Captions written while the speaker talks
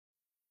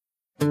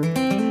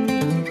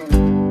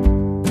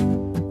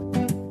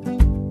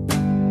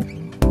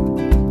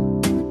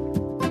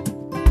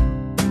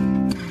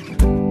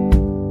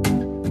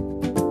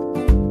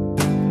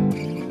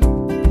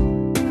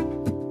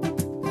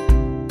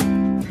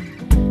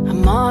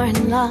more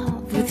in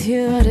love with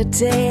you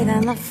today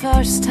than the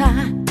first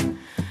time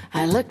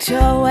I looked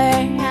your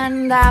way,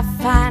 and I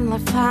finally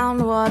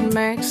found what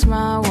makes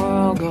my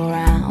world go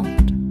round.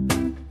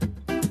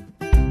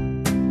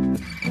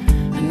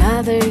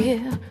 Another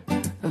year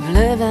of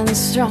living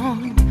strong,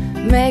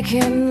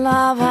 making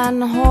love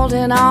and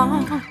holding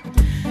on,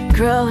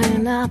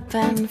 growing up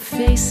and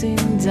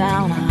facing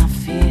down our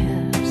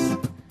fears.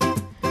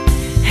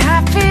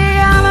 Happy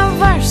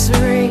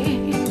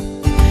anniversary,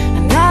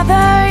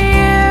 another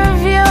year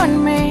of you and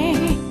me.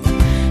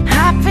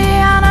 Happy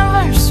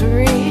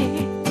anniversary,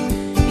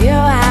 you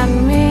and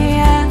me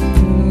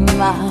in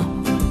love.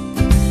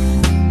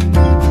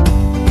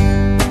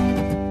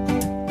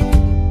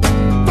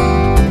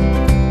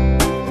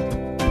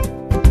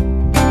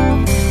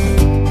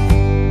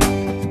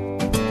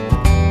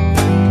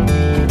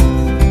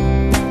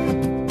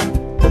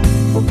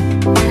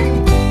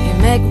 You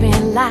make me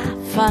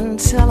laugh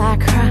until I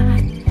cry,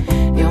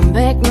 you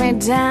make me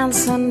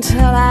dance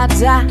until I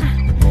die.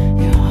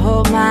 You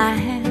hold my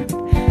hand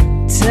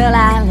till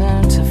I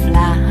learn to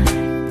fly.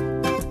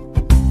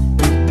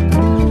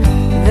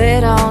 They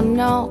don't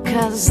know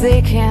 'cause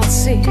they can't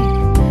see.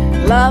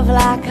 Love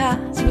like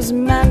ours was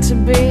meant to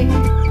be.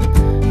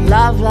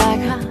 Love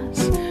like ours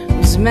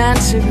was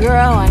meant to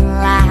grow and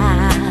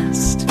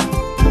last.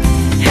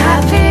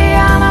 Happy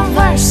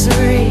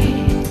anniversary,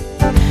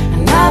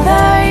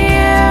 another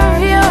year of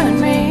you and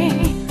me.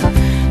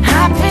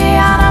 Happy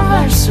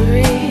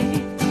anniversary,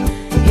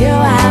 you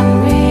and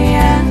me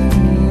in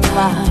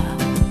love.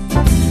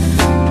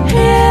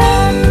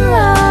 In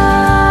love.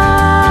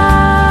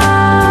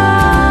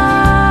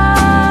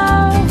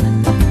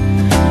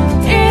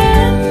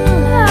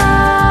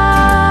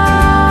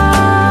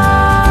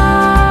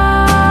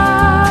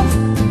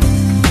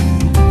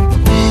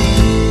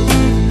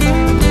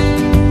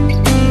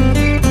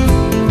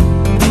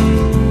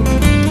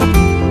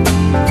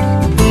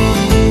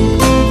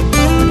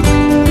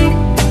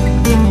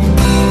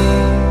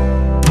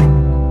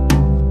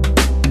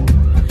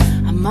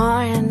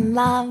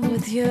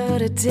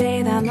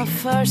 Today than the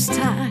first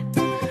time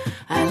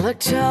I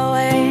looked your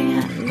way,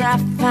 and I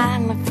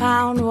finally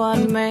found what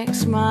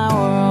makes my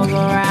world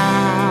go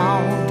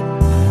round.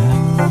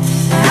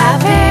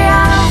 Happy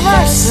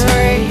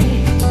anniversary.